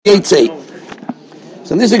Vayeitzei.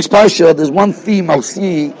 So in this week's Parsha, there's one theme I'll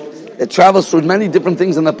see that travels through many different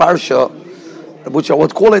things in the Parsha, which I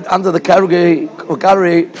would call it under the category Eina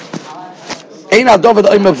Dovid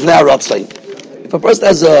Oimer V'nei Ratzai. If a person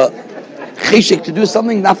has a cheshik to do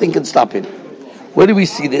something, nothing can stop him. Where do we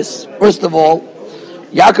see this? First of all,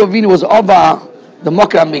 Yaakov Avinu was Ova the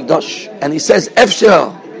Mokah Mikdash, and he says,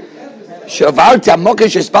 Efsher Shavarti HaMokah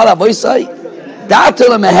Shespal HaVoisai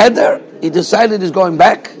Da'atel HaMeheder. He decided he's going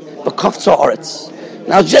back, but Kafza Oretz.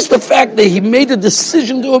 Now, just the fact that he made a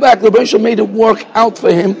decision to go back, the Parsha made it work out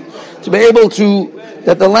for him to be able to,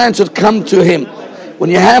 that the land should come to him.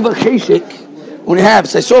 When you have a cheshik,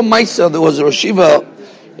 so I saw Monsey, there was a Yeshiva,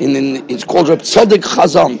 it's called Rabbi Tzaddik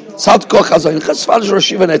Chazan, Tzadko Chazan, Chasfalish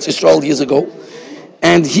Yeshiva in Israel years ago,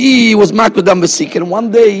 and he was Makbedam Besik, and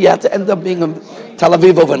one day he had to end up being in Tel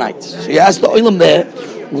Aviv overnight. So he asked the Olam there,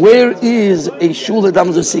 where is a shul that Dam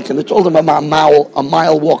Besik? And they told him about a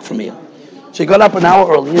mile walk from here. So he got up an hour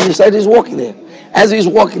early and he decided he's walking there. As he's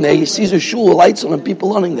walking there, he sees a shul, lights on, and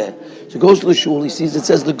people running there. So he goes to the shul, he sees it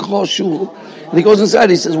says the Gro shul, and he goes inside,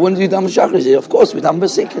 he says, when do you Dam Shachar? He says, of course, we Dam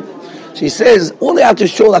Besik. So he says, all they have to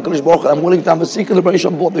show, HaKadosh Baruch Hu, I'm willing to Dam Besik, the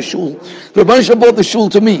Rebbe bought the shul. The Rebbe bought the shul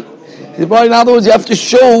to me. In other words, you have to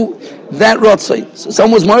show that Ratzai. So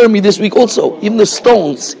someone was marrying me this week also, even the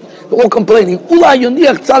stones, they're all complaining. They all wanted the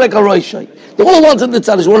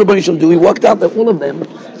tzaddik. What did Rebbe do? He worked out that all of them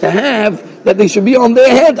to have that they should be on their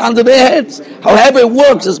head, under their heads. However it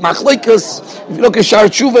works is machlekes. If you look at Shar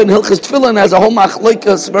Tshuva and Hilchas Tefillin has a whole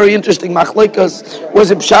machlekes, very interesting machlekes. Whereas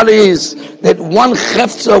the pshat is that one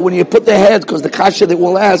chefza, when you put the head, because the kasha they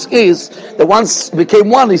will ask is that once became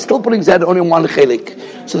one, he's still putting his head only in one chelik.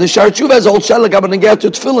 So the Shar Tshuva has a whole shalak about to get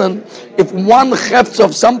to Tefillin. If one chefza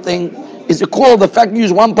of something is the call, the fact you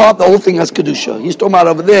use one part, the whole thing has kedusha. He's talking about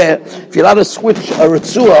over there, if you're allowed to switch a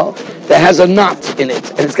ritzua that has a knot in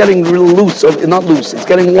it, and it's getting real loose, or not loose, it's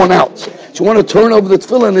getting worn out. So you want to turn over the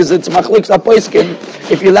tefillin, it's machlik sapoiskin.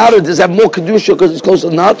 If you're allowed to, does have more kedusha because it's close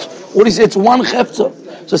to knot? What do you say? It's one chefza.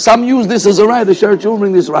 So some use this as a raya, the Shar Tshuva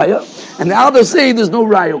bring this raya, and the others say there's no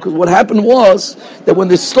raya, because what happened was that when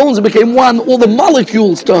the stones became one, all the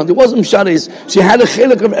molecules turned. It wasn't msharis, so you had a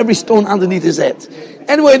chelik of every stone underneath his head.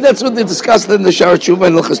 Anyway, that's what they discussed in the Shar Tshuva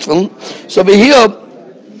and Hilchas Tefillin. So over here,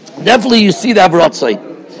 definitely you see the Avratzai.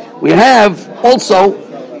 We have also,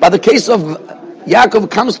 by the case of Yaakov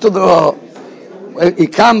comes to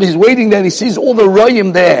he's waiting there, and he sees all the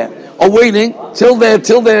Royim there, are waiting till they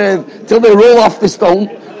roll off the stone.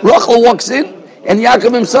 Rachel walks in, and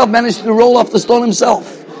Yaakov himself managed to roll off the stone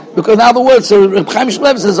himself. Because in other words, Reb Chaim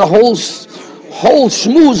Shlev says a whole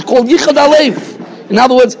shmooze called Yichad Alev. In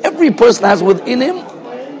other words, every person has within him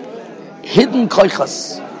hidden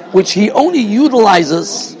koichas, which he only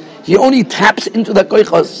utilizes, he only taps into the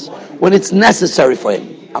koichas when it's necessary for him.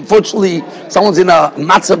 Unfortunately, someone's in a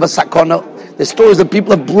matzah b'sakona. The stories that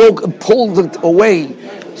people have pulled it away,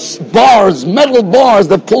 bars, metal bars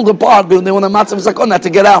that pulled apart when they were in a matzah b'sakona to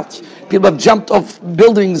get out. People have jumped off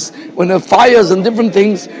buildings when there are fires and different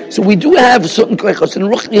things. So we do have certain koichas. In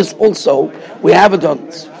Ruchnias also, we have it on.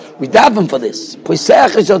 We daven for this.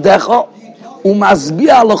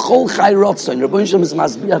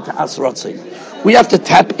 We have to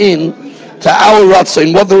tap in to our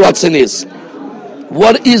Ratzin, what the Ratzin is.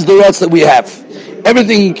 What is the Ratzin that we have?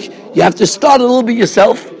 Everything, you have to start a little bit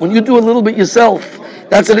yourself. When you do a little bit yourself,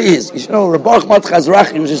 that's what it is. You know, Rabbi Mat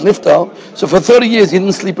Chazrach, he was his lifter, so for 30 years he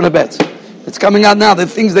didn't sleep in a bed. It's coming out now, the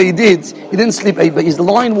things that he did, he didn't sleep, but his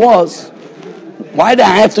line was, why do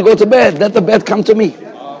I have to go to bed? Let the bed come to me.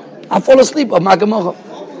 I fall asleep on Magamocha.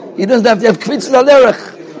 He doesn't have to have kvitz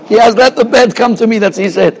l'derech. He has let the bed come to me. That's what he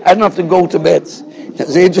said. I don't have to go to bed.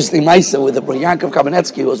 There's an interesting Monsey with the Yaakov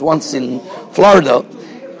Kamenetsky, who was once in Florida,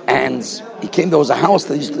 and he came. There was a house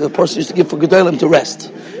that the person used to give for Gedolim to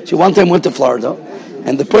rest. So one time went to Florida,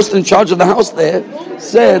 and the person in charge of the house there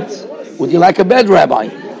said, "Would you like a bed, Rabbi?"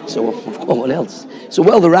 So of course, what else? So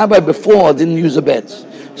the rabbi before didn't use a bed.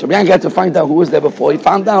 So Bianca had to find out who was there before. He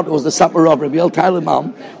found out it was the Sapper of Rabbi Tyler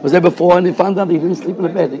Mom was there before, and he found out he didn't sleep in a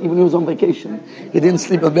bed. Even he was on vacation, he didn't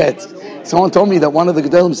sleep in a bed. Someone told me that one of the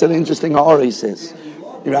Gedolim said an interesting ha'ara, he says,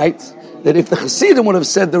 right? That if the Chassidim would have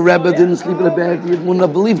said the Rebbe didn't sleep in a bed, he wouldn't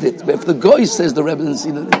have believed it. But if the Goy says the Rebbe didn't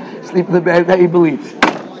sleep in a bed, then he believes.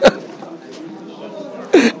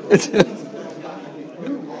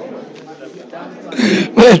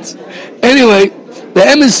 But anyway, the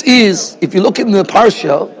emes is, if you look in the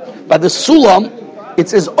Parsha, by the Sulam, it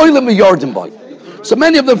says, Oilem Yardim boy. So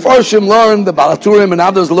many of the Farshim learn, the Balaturim and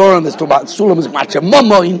others learn, this about Sulam is Macha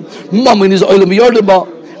Mamoin is Oilem Yardim boy.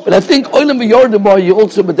 But I think Oilem Yardim boy, you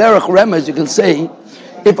also, B'derech Remez, you can say,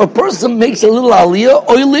 if a person makes a little aliyah,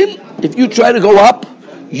 oilim, if you try to go up,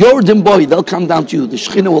 yordim boy, they'll come down to you. The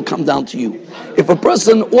Shekhinah will come down to you. If a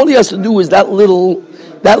person, all he has to do is that little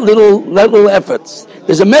efforts.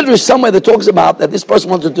 There's a medrash somewhere that talks about that this person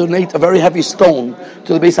wanted to donate a very heavy stone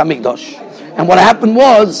to the Beis Hamikdash. And what happened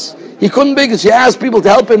was, he couldn't because he asked people to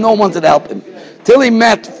help him, no one wanted to help him. Till he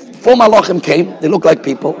met, 4 malachim came, they looked like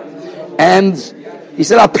people, and he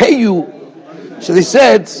said, I'll pay you. So they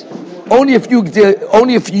said, only if you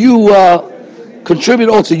contribute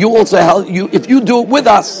also, you also help, if you do it with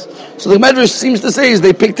us. So the medrash seems to say is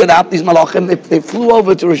they picked it up, these malachim, they flew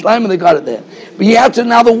over to Yerushalayim and they got it there. But you have to,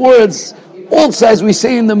 in other words, also as we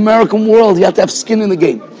say in the American world, you have to have skin in the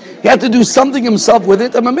game. You have to do something himself with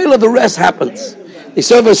it, and mamela the rest happens. They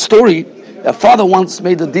serve a story. Their father once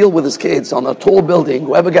made a deal with his kids on a tall building.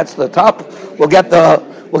 Whoever gets to the top will get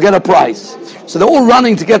a prize. So they're all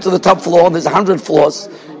running to get to the top floor. There's 100 floors,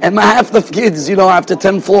 and half the kids, after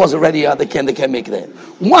 10 floors already, they can't make it there.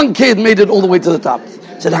 One kid made it all the way to the top.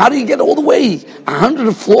 Said, how do you get all the way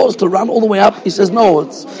 100 floors to run all the way up? He says, no,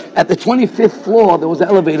 it's at the 25th floor. There was an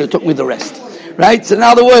elevator. It took me the rest. Right? So in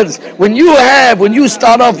other words, when you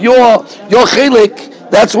start off your chelik,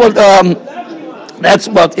 that's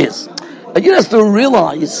what is. And you have to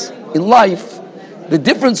realize in life the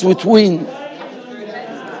difference between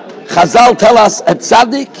Chazal tell us at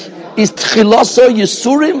tzaddik is tchiloso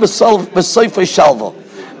yisurim v'soifo shalva.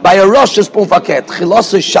 By a rosh is pumfaket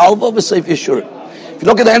tchiloso shalva v'soifo yisurim. If you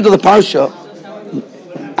look at the end of the Parsha,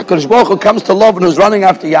 HaKadosh Baruch Hu comes to Reuven who's running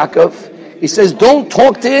after Yaakov. He says, don't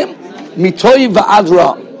talk to him mitoy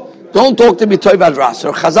v'adra. Don't talk to him mitoy v'adra.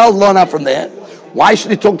 So Chazal learn out from there. Why should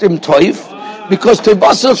he talk to him toiv? Because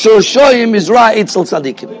tevasach shoroshoyim is ra etzel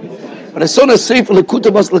tzadikim. But as soon as Sefer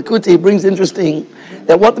Lekuta Bas Lekuta, he brings interesting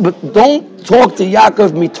that but don't talk to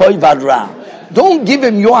Yaakov mitoy v'adra. Don't give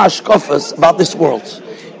him your hashkafas about this world.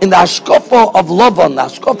 In the hashkafa of Lavan, the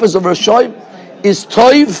hashkafas of Roshoyim, is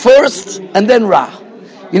toiv first and then ra.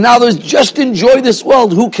 In other words, just enjoy this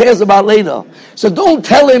world. Who cares about later? So don't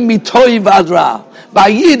tell him mitoiv ad ra. By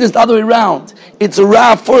Yid is the other way around. It's a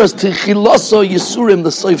ra first. Tichiloso yisurim the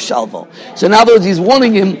soif shalvo. So in other words, he's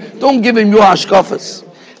warning him. Don't give him your hashkafas.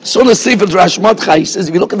 So the Sefer Rashmatcha, he says,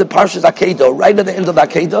 if you look at the Parshas Akedah, right at the end of the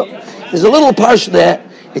Akedah, there's a little parsha there.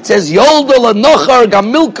 It says Yolda lanochar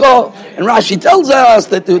gamilka, and Rashi tells us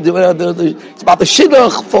that it's about the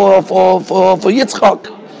shidduch for Yitzchak.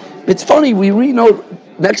 It's funny, we read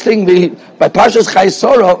next thing by Parshas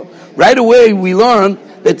Chayei right away we learn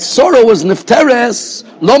that Sora was nifteres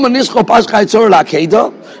lo manischo Parshas Chayei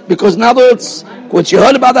l'Akedah, because in other words, what you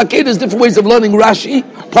heard about Akedah is different ways of learning Rashi,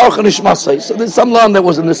 Paruch and Ishmasai. So there's some learn that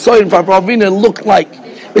was in the soil for Ravina looked like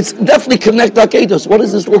it's definitely connect to Akedah. So what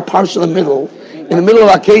is this little parsha in the middle? In the middle of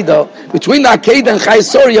Akedah, between the Akedah and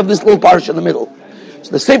Chayei, you have this little parsha in the middle.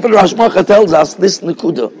 So the Sefer Rashmatcha tells us this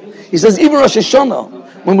nekuda. He says even Rosh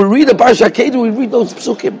Hashanah, when we read the Parsha Akedah, we read those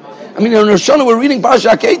psukim. I mean, in Rosh Hashanah we're reading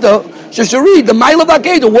Parsha Akedah, so should read the mile of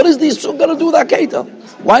Akedah. What is this going to do with Akedah?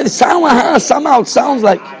 Why somehow it sounds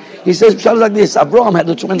like he says it sounds like this. Abraham had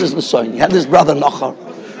a tremendous nesoin. He had this brother Nachar,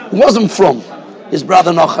 who wasn't from his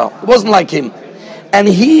brother Nachar. It wasn't like him, and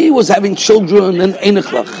he was having children and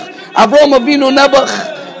Einachlach. Avraham Avinu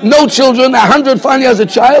Nebuch, no children, 100 finally has a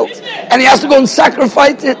child, and he has to go and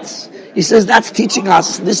sacrifice it. He says that's teaching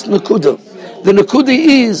us this nekuda. The nekuda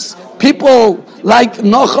is people like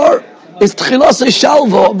Nachar is tchilas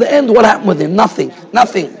shalva. At the end, what happened with him? Nothing.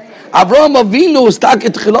 Avraham Avinu is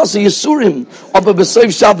taket tchilas yisurim of a besoif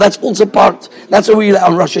shalv. That's also part. That's what we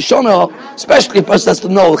on Rosh Hashanah, especially a person has to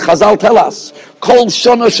know. Chazal tell us, kol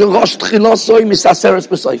shana sherosh tchilasoi misaseres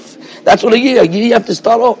besoif. That's what a year you have to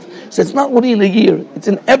start off. So it's not only in a year, it's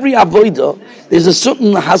in every avodah. There's a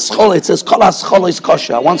certain haschol. It says kol haschol is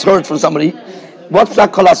kosher. I once heard from somebody, what's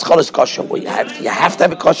that kol haschol is kosher? Well, you have to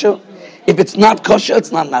have a kosher. If it's not kosher,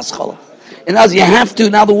 it's not an haschol. And as you have to,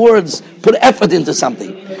 in other words, put effort into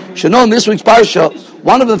something. You should know in this week's parsha,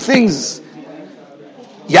 one of the things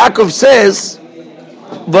Yaakov says,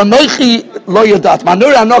 "V'noichi lo yodat,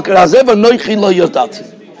 manur anoker hazeh v'noichi lo yodati."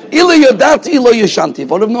 Ilo yodati, ilo yoshanti.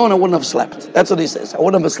 If I would have known, I wouldn't have slept. That's what he says. I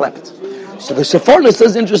wouldn't have slept. So the Sephardim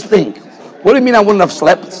says interesting. What do you mean I wouldn't have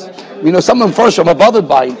slept? Some of first are bothered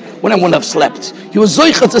by when I wouldn't have slept. He was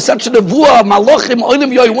zoichet to such a nevuah, malachim,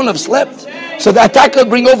 oilim yo, he wouldn't have slept. So the attacker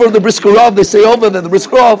bring over the briskerov. They say over that the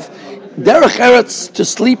briskerov, derech eretz, to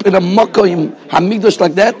sleep in a makoim hamigdash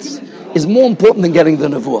like that is more important than getting the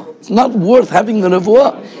nevuah. It's not worth having the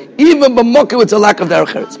nevuah. Even b'makoim, it's a lack of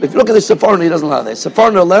derech eretz. If you look at the Sephardim, he doesn't allow that.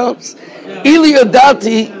 Sephardim allows ili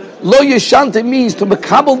yodati lo yeshanti means to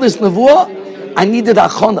mekabel this nevuah. I needed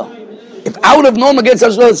achona. If I would have known against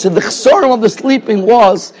Hashem, so the chsorim of the sleeping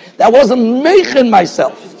was that I wasn't meichen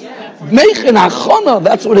myself. Meichen achona,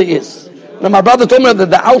 that's what it is. Now my brother told me that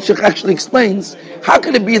the Alshich actually explains, how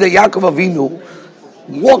can it be that Yaakov Avinu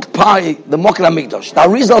walked by the Mokel HaMikdash? The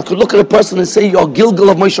Arizal could look at a person and say, you're Gilgal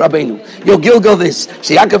of Moshe Rabbeinu. You're Gilgal this.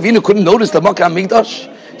 So Yaakov Avinu couldn't notice the Mokel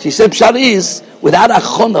HaMikdash? She said, Pshat is, without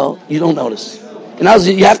achona, you don't notice. And now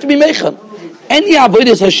you have to be meichen. Any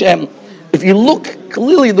avodas Hashem, if you look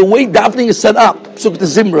clearly the way davening is set up, Psuk de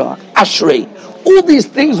Zimra, Ashrei, all these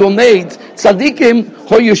things were made, tzaddikim,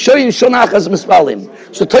 hoyushoyin shonachas mispalim.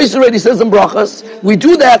 So Toys already says in Brachas, we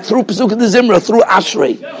do that through Psuk de Zimra, through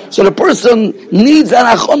Ashrei. So the person needs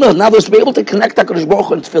that achonah. Now they're able to connect HaKadosh Baruch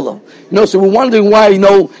Hu and Tefillah. So we're wondering why,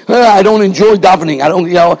 I don't enjoy davening. I don't,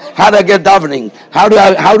 how do I get davening?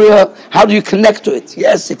 How do you connect to it?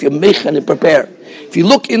 Yes, if you're meichen and prepare. If you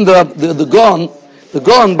look in the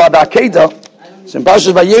Gon by the Akedah, it's in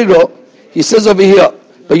Parshas Vayeitzei, he says over here,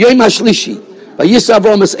 V'yoyim hashlishi, v'yisa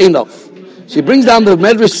Avram es Einov. She brings down the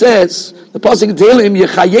Medrash says, the Pasuk Tehillim,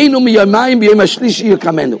 Yechayenu miyamayim b'yoyim hashlishi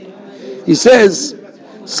yikamenu. He says,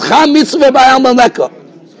 S'cha mitzvah b'ayal maleka,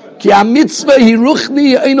 ki ha-mitzvah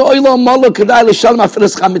hiruchni eino oilo malo kedai l'shalom afil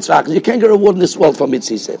s'cha mitzvah. You can't get a reward in this world for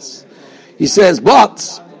mitzvah, he says. He says,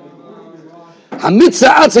 but, ha-mitzvah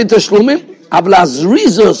atzei tashlumim, Avla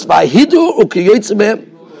zrizos v'hidur u'kiyoytze behem.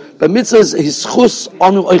 But mitzvah is chus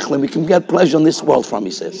anu oichlim. We can get pleasure in this world from,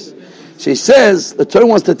 he says. So he says, the Torah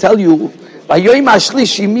wants to tell you, v'yoyim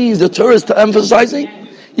hashlishi means, the Torah is emphasizing,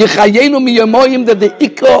 Yechayenu miyamoyim, that the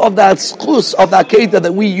ikah of that chus, of the Akedah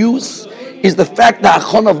that we use, is the fact, the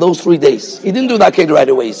achon of those 3 days. He didn't do the Akedah right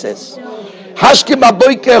away, he says. Hashkim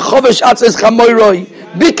aboike chovesh atzes chamoiroi,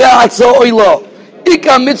 bika atzo oilo,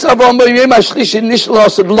 ikah mitzvah v'yoyim hashlishi nishlo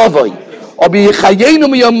osed lovoi. Or b'yechayenu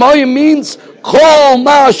miyamoyim means, Kol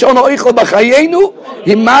ma shona oichel b'chayenu,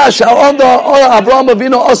 hima sha'oda Avraham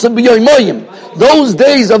Avinu osem b'yoymoyim. Those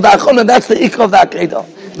days of the achona, that's the ikah of the Akedah.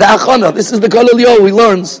 The achona, this is the Kol Elio, he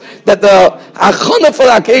learns that the achona for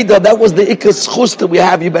the Akedah, that was the ikah schus that we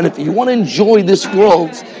have, you benefit. You want to enjoy this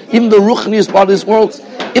world, even the ruchniest part of this world.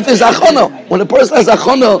 If there's achona, when a person has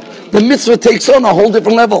achona, the mitzvah takes on a whole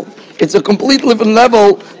different level. It's a completely different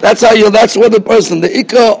level. That's where the person, the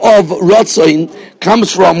ikah of Ratzain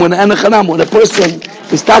comes from when a person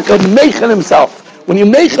is taka meichen himself. When you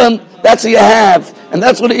meichen, that's what you have. And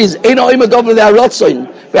that's what it is. Eino oima dovid Ratzain.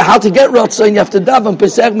 But how to get Ratzain? You have to daven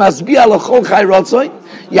pesach masbiya l'chol chai Ratzain.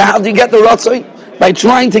 You have to get the Ratzain by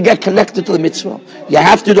trying to get connected to the mitzvah. You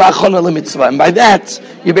have to do achona le mitzvah. And by that,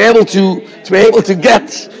 you'll be able to get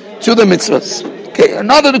to the mitzvahs. Okay,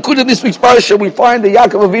 another Nekuda in this week's Parsha, we find that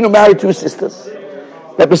Yaakov Avinu married 2 sisters.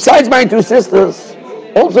 That besides marrying 2 sisters,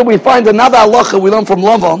 also we find another halacha we learn from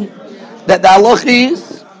Lavan, that the halacha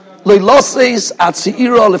is leiloses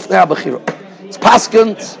atziira lifnei habechira. It's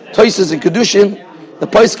paskent, toises and kedushin. The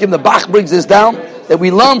poskim, the Bach brings this down, that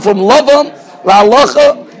we learn from Lavan, the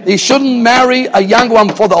halacha, they shouldn't marry a young one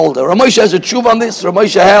before the older. Ramosha has a tshuva on this.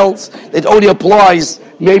 Ramosha holds that only applies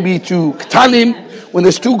maybe to Ktanim. When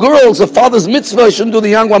there's 2 girls, the father's mitzvah, he shouldn't do the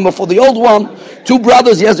young one before the old one. 2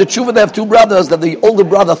 brothers, he has a tshuva, they have 2 brothers, that the older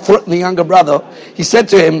brother threatened the younger brother. He said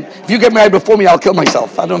to him, if you get married before me, I'll kill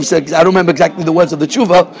myself. I don't remember exactly the words of the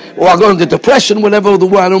tshuva, or I'll go into depression, whatever the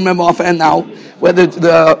word, I don't remember offhand now. Whether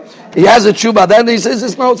he has a tshuva, then he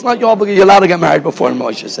says, no, it's not your obligation, you're allowed to get married before,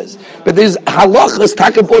 Moshe says. But there's halachas,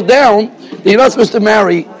 taka put down, that you're not supposed to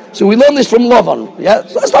marry. So we learn this from Lavan. Yeah,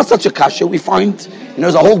 so that's not such a kasha. We find,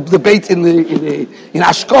 there's a whole debate in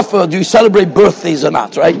Ashkofa. Do you celebrate birthdays or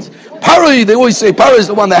not? Right? Paroi, they always say Paroi is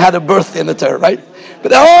the one that had a birthday in the Torah, right? But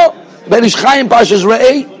they're all Ben Ish Chaim Parshas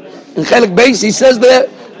Vayeitzei in Chelik Beis. He says that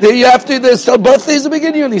you have to. There's still birthdays at the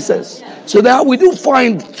beginning. He says. So now we do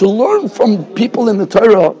find to learn from people in the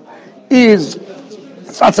Torah it's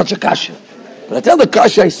not such a kasha. But I tell the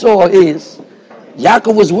kasha I saw is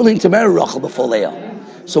Yaakov was willing to marry Rachel before Leah.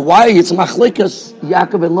 So why it's machlikas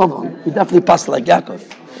Yaakov and Lavan? We definitely pass like Yaakov.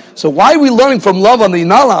 So why are we learning from Lavan that you're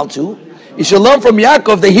not allowed to? You should learn from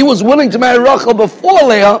Yaakov that he was willing to marry Rachel before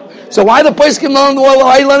Leah. So why the poskim learn? Well,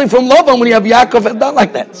 why are you learning from Lavan when you have Yaakov and not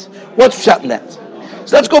like that? What's shot in that?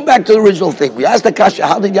 So let's go back to the original thing. We asked the kasha,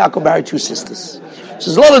 how did Yaakov marry 2 sisters?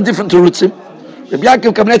 So there's a lot of different terutzim. Rabbi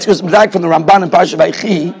Yaakov Kamenetsky was back from the Ramban in Parshas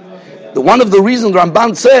Vayeitzei. One of the reasons the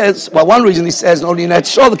Ramban says, one reason he says, only in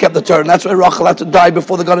Eretz Yisrael kept the Torah, and that's why Rachel had to die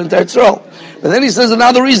before they got into Eretz Yisrael. But then he says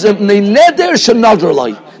another reason, that's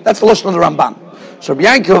the lashon of the Ramban. So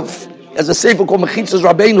Rabbi Yaakov, as a sefer called Mechitzas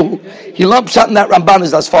Rabbeinu, he lumps out in that Ramban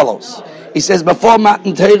is as follows. He says, before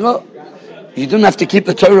Matan Torah, you didn't have to keep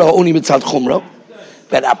the Torah only mitzad chumrah,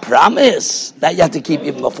 but I promise that you have to keep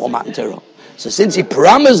even before Matan Torah. So since he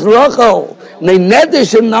promised Rachel, that's Rav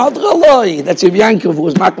Yankov who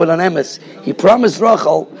was makbid on Emes. He promised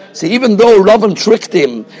Rachel. So even though Reuven tricked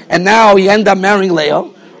him, and now he ended up marrying Leah,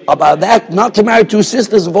 about that, not to marry two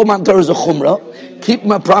sisters before Matan Torah is a chumrah. Keep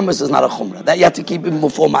my promise is not a chumrah. That you have to keep it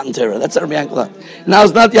before Matan Torah. That's Rabbi Yankov. Now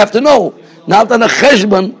it's not, you have to know. Not on a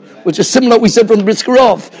cheshbon, which is similar we said from the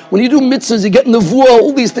Britzkerov. When you do mitzvahs, you get nevuah,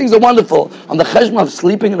 all these things are wonderful. On the cheshbon of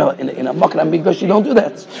sleeping in a makram mikdash, you don't do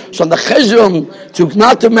that. So on the cheshbon,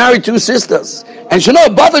 not to marry two sisters. And you know,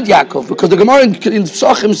 it bothered Yaakov, because the Gemara in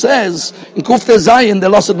Psachim says, in Kufte Zayin, they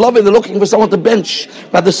lost Lovay, they're looking for someone to bench.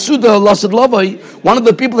 By the Suda lost Lovay, one of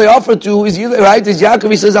the people they offered to is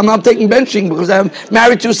Yaakov. He says, I'm not taking benching because I'm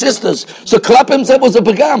married two sisters. So Klap himself was a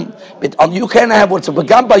pagam. But you can't have what's a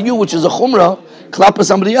pagam by you, which is a chumrah, Klap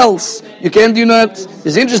somebody else. You can't do that.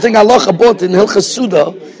 There's interesting halacha bought in Hilchas Suda,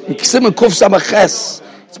 in Ksim and Kuf Samachess.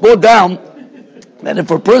 It's brought down that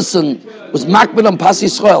if a person was makbid on Pas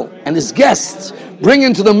Yisrael and his guests bring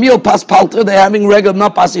into the meal Pas Palter, they're having regular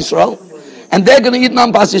not Pas Yisrael, and they're going to eat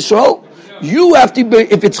non Pas Yisrael, you have to be,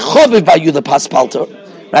 if it's chaviv by you, the Pas Palter,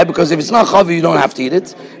 right? Because if it's not chaviv, you don't have to eat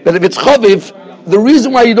it. But if it's chaviv, the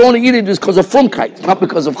reason why you don't eat it is because of frumkeit, not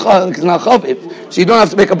because of chaviv, it's not chaviv. So you don't have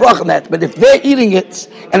to make a brach on that. But if they're eating it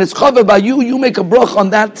and it's chaviv by you, you make a brach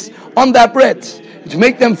on that bread. To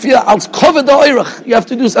make them feel als covered the oirach, you have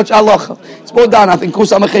to do such halacha. It's brought down, I think,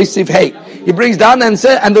 Kusamachei Siv Hey. He brings down and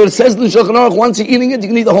says, and it says in the Shulchan Aruch, once you're eating it, you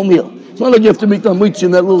can eat the whole meal. It's not like you have to make the mitzi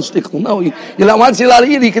in that little stickle. No, once you're allowed to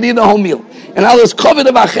eat, you can eat the whole meal. And how there's covered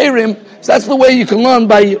of acherim, so that's the way you can learn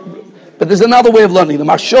by. But there's another way of learning. The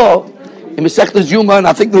Marsha in Masechtas Yuma, and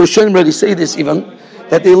I think the Rishonim already say this even,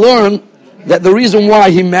 that they learn that the reason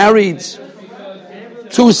why he married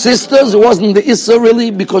two sisters, it wasn't the Issa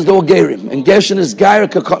really, because they were Gerim. And Gershon is Gair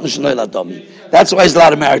Kakot Nishnoy Ladomi. That's why he's allowed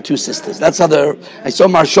to marry two sisters. That's how I saw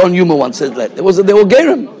Marshon Yuma once said that. They were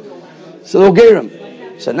Gerim. So they were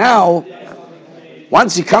Gerim. So now,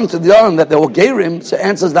 once you come to the Aron that they were Gerim, so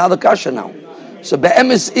answers the other kasha now. So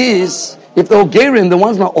Be'emes is, if they were Gerim, the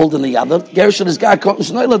one's not older than the other. Gershon is Gair Kakot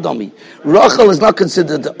Nishnoy Ladomi. Rachel is not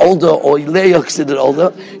considered older, or Leah considered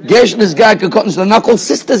older. Gershon is Gair Kakot Nishnoy. They're not called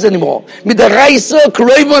sisters anymore. Midaraisa,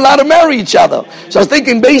 Reuven allowed to marry each other. So I was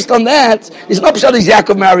thinking, based on that, it's not Pshat is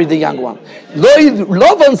Yaakov married the young one.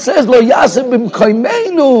 Reuven says, Lo Yaseh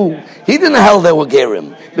b'mkomeinu. He didn't held they were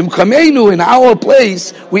Gerim. B'mkomeinu, in our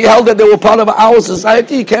place, we held that they were part of our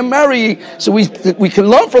society. You can't marry, so we can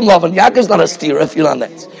learn from Reuven. Yaakov's not a steer if you learn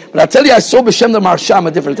that. But I tell you, I saw B'Shem the Marsham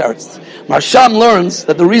a different teretz. Marsham learns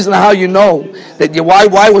that the reason how you know that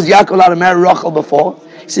why was Yaakov allowed to marry Rachel before?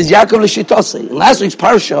 He says Yaakov l'shitosei. In last week's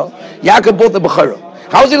Parsha, Yaakov bought the Bechorah.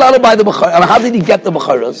 How was he allowed to buy the Bechorah? And how did he get the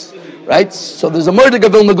Bechorahs? Right? So there's a murder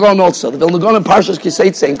of Vilna Gaon also. The Vilna Gaon in Parshas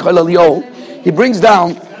Vayeitzei in Kol Elio, he brings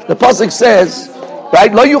down, the pasuk says,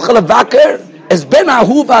 right? Lo yuchal avaker as ben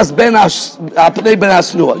ahuva as ben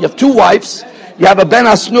asnua. You have two wives. You have a ben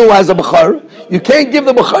asnua as a Bechorah. You can't give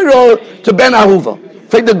the Bechorah to Ben Ahuva.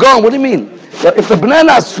 Take the Gaon, what do you mean? If the Ben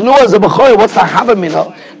Asnua is a Bechorah, what's the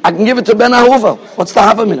Havamina? I can give it to Ben Ahuva. What's the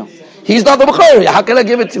Havamina? He's not the Bechorah. How can I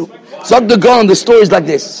give it to? So the Gaon, the story is like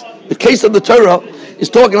this. The case of the Torah is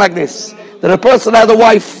talking like this. That a person had a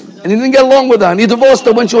wife, and he didn't get along with her, and he divorced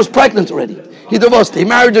her when she was pregnant already. He divorced her. He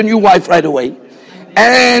married a new wife right away.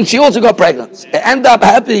 And she also got pregnant. It ended up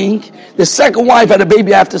happening, the second wife had a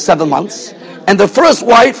baby after 7 months. And the first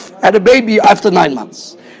wife had a baby after 9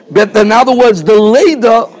 months. But in other words, the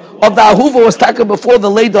Leda of the Ahuva was taken before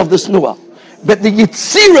the Leda of the Snua. But the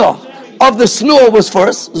Yitzira of the Snua was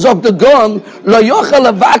first. Zog the Gon, Lo Yochel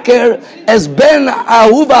Avaker as Ben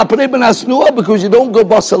Ahuva Apre Ben Asnua, because you don't go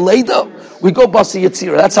Basa Leda, we go Basa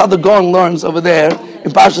Yitzira. That's how the Gon learns over there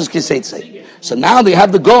in Parshas Vayeitzei. So now they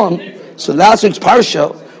have the Gon. So last week's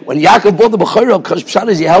Parsha, when Yaakov bought the Bechorah, because Pshat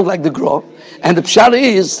is he held like the Gro. And the Pshat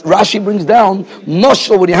is, Rashi brings down,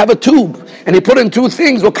 Moshel, when you have a tube, and he put in two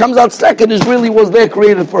things, what comes out second is really was there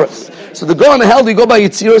created first. So the Gaon held, you go by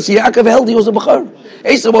Yitzira, so Yaakov held, he was a Bechorah.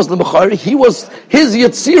 Esav wasn't the Bechorah, his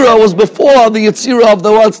Yitzira was before the Yitzira of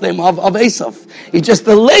the what's name, of Esav. He's just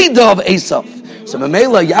the Leda of Esav. So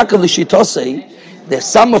Memela, Yaakov l'shitosei, there's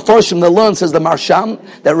some Mefarshim that learn, says the Marsham,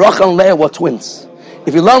 that Rachel and Leah were twins.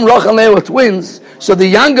 If you learn Rachel and Leah were twins, so the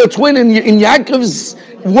younger twin in Yaakov's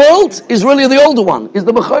world is really the older one, is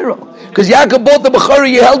the Bechorah. Because Yaakov bought the Bechorah,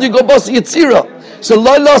 he held, you go boss Yitzira. So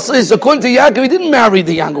Loilos is, according to Yaakov, he didn't marry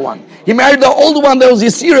the younger one. He married the older one that was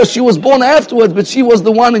Yitzira. She was born afterwards, but she was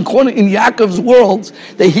the one in Yaakov's world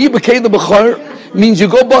that he became the Bechorah. Means you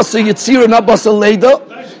go boss Yitzira, not boss Leda.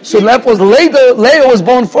 So that was Leah was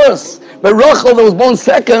born first. But Rachel, that was born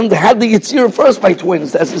second, had the Yitzir first by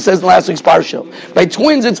twins, as it says in last week's Parsha. By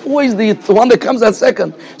twins, it's always the one that comes out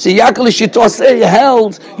second. So Yaakov Shitosei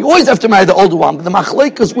held, you always have to marry the older one. But the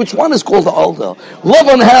Machlekes, which one is called the older?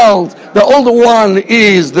 Lavan held, the older one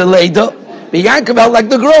is the Leda. But Yaakov held like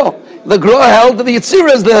the Gro. The Gro held that the Yitzir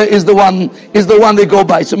is the one they go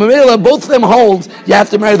by. So Mamela, both of them hold, you have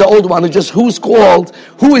to marry the older one. It's just who is called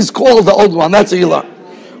the older one. That's what you learn.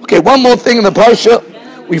 Okay, one more thing in the Parsha.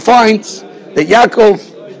 We find that Yaakov,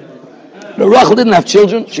 Rachel didn't have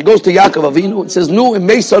children. She goes to Yaakov Avinu and says, "Nu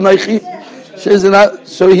imesa neichi."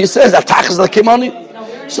 So he says, "Atachas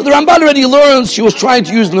lakimani." So the Ramban already learns she was trying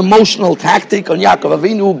to use an emotional tactic on Yaakov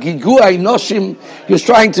Avinu. Giguai noshim. He was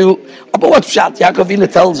trying to. But what pshat? Yaakov Avinu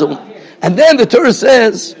tells him, and then the Torah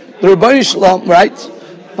says, the Rabbi Shalom, right?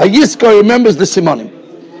 By Yizkor remembers the Simonim.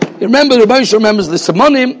 You remember the Rabbi Shalom remembers the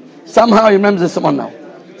Simonim. Somehow he remembers the Simon now.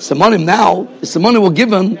 Simonim now, the Simonim were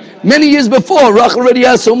given many years before. Rachel already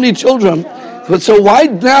has so many children. But so why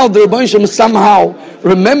now the Rebbeinu Shem somehow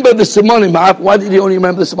remember the Simonim? Why did he only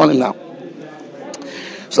remember the Simonim now?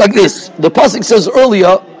 It's like this. The pasuk says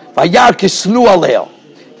earlier, "Vayar kisnu aleo."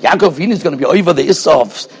 Yaakov Avinu is going to be over the issa of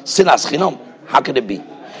sinas chinam. How can it be?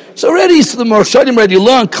 So already, so the Morshadim already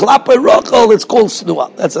learned klapei Rachel. It's called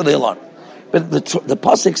snua. That's how they learn. But the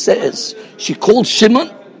pasuk says she called Shimon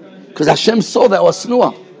because Hashem saw that was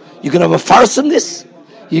snua. You're going to have a farce in this?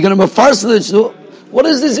 You're going to have a farce in this? What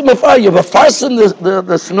is this in the fire? You have a farce in the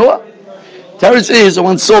snua? Teretz is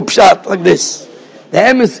one so pshat like this. The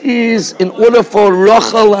emes is in order for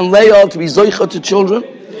Rachel and Leah to be zoicha to children,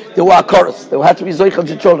 they were akaras. They had to be zoicha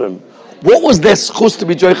to children. What was their schus to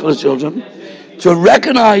be zoicha to children? To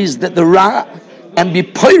recognize that the Ra and be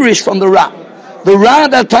pirish from the Ra. The Ra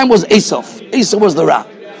at that time was Esav. Esav was the Ra.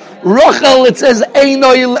 Rachel, it says,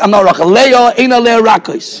 Leah,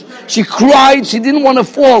 she cried, she didn't want to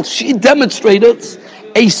fall. She demonstrated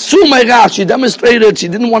a sumayra. She demonstrated she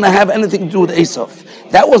didn't want to have anything to do with Esav.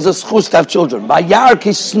 That was a schus to have children. Bayar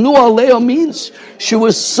kisnua Leah means she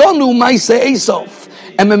was sonu maise Esav.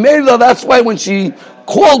 And Memela, that's why when she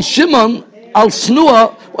called Shimon al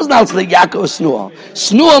snua, wasn't al the Yaakov snua.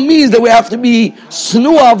 Snua means that we have to be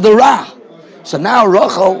snua of the Ra. So now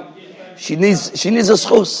Rachel, she needs a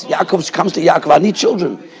schus. Yaakov comes to Yaakov, I need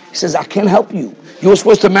children. He says, I can't help you. You were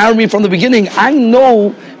supposed to marry me from the beginning. I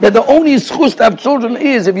know that the only schus to have children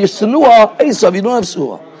is if you're snua Esav, you don't have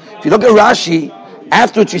snua. If you look at Rashi,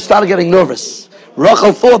 after she started getting nervous.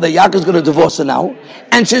 Rachel thought that Yaakov's going to divorce her now,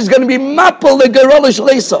 and she's going to be mapel the gerolish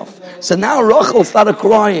Esav. So now Rachel started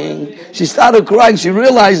crying. She started crying. She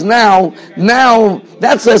realized now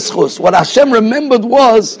that's a schus. What Hashem remembered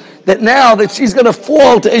was that now that she's going to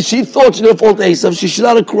fall to, she thought she's going to fall to Esav. She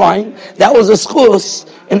started crying. That was a schus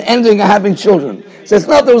in ending and having children. So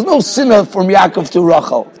there was no sinner from Yaakov to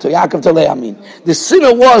Rachel, to Yaakov to Leah. The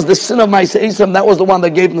sinner was the sin of Ma'aseh Esav. That was the one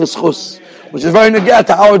that gave him the schus. Which is very negate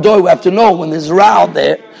to our door. We have to know when there's Ra out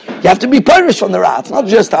there, you have to be pirish from the Ra. It's not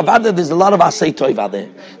just Avada, there's a lot of Asay Toiv out there.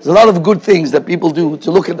 There's a lot of good things that people do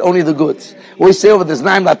to look at only the goods. We always say over this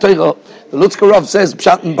Naim La Torah, the Lutzker Rav says,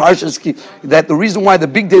 Pshat and Parshas, that the reason why the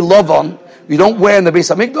big day Lovan, you don't wear in the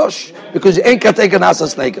Beis HaMikdash, because you ain't Kateka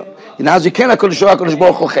Nasas Nega. You can't HaKadosh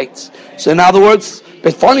Baruch Hu Chetz. So in other words,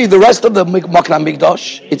 but funny, the rest of the Makna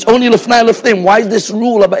Mikdash, it's only Lefnai Lefnim. Why is this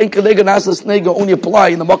rule about Enkadega Nasas Nega only apply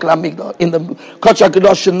in the Makna Mikdash, in the Kodesh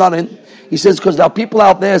HaKadosh and not in? He says, because there are people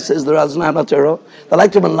out there, says the Razan HaTorah, they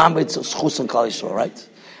like to be Lambit Schus and Klal Yisrael, right?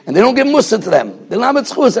 And they don't give Musa to them. They Lambit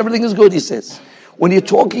Schus, everything is good, he says. When you're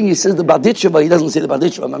talking, he says the Baditsheva, he doesn't say the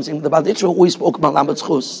Baditsheva, I'm saying the Baditsheva always spoke about Lambit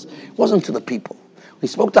Schus. It wasn't to the people. He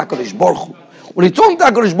spoke to HaKadosh Baruch Hu. When he told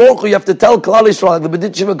HaKadosh Baruch Hu, you have to tell Klal Yisrael, the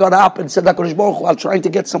B'ditchiva got up and said, HaKadosh Baruch Hu, I'm trying to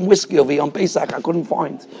get some whiskey over here on Pesach, I couldn't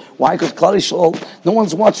find. Why? Because Klal Yisrael, no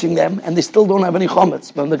one's watching them, and they still don't have any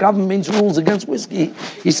chometz. But when the government makes rules against whiskey,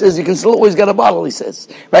 he says, you can still always get a bottle, he says.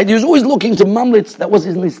 Right? He was always looking to mamlitz, that was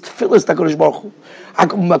in his tefillas, HaKadosh Baruch Hu.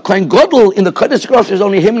 Kohen Gadol, in the Kodesh Kodesh, there's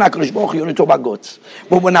only him and HaKadosh Baruch Hu, you only talk about goats.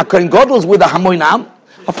 But when Kohen Gadol's with the Hamoinam,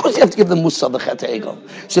 of course you have to give them Musa, the Chet Egel.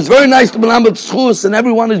 So it's very nice to be Lambert Schus, and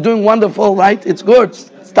everyone is doing wonderful, right? It's good.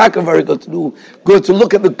 It's taka very good to do. Good to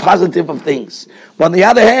look at the positive of things. But on the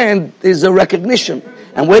other hand, there's a recognition.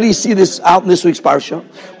 And where do you see this out in this week's Parsha?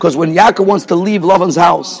 Because when Yaakov wants to leave Lavan's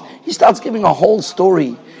house, he starts giving a whole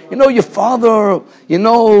story. You know, your father, you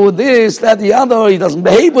know, this, that, the other, he doesn't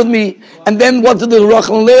behave with me. And then what did the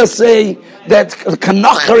Rachel and Leah say? That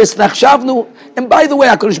Kanacher is Nachshavnu. And by the way,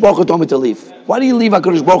 HaKadosh Baruch Hu told me to leave. Why do you leave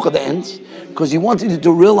HaKadosh Baruch Hu at the end? Because he wanted you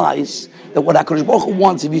to realize that what HaKadosh Baruch Hu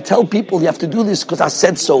wants, if you tell people you have to do this because I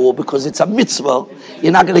said so, or because it's a mitzvah,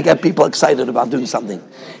 you're not going to get people excited about doing something.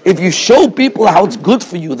 If you show people how it's good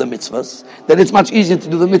for you, the mitzvahs, then it's much easier to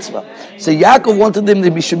do the mitzvah. So Yaakov wanted them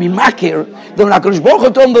to should be makir. Then when HaKadosh Baruch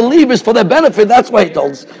Hu told them to leave is for their benefit, that's why he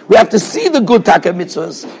told us. We have to see the good taka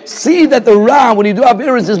mitzvahs. See that the ra, when you do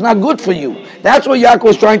Averos, is not good for you. That's what Yaakov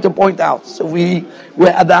was trying to point out. So we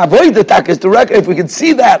avoid the taka is to record. If we can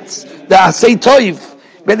see that, the asay toiv.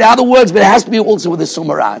 But in other words, but it has to be also with the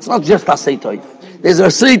sumara. It's not just asay toiv. There's a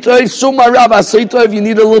asay toiv, sumara, asay toiv. You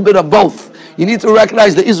need a little bit of both. You need to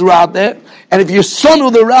recognize the Isra out there. And if you're son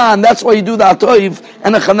of the ra, and that's why you do the atoiv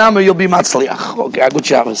and the chanama, you'll be matzliach. Okay, good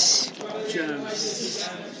Shabbos.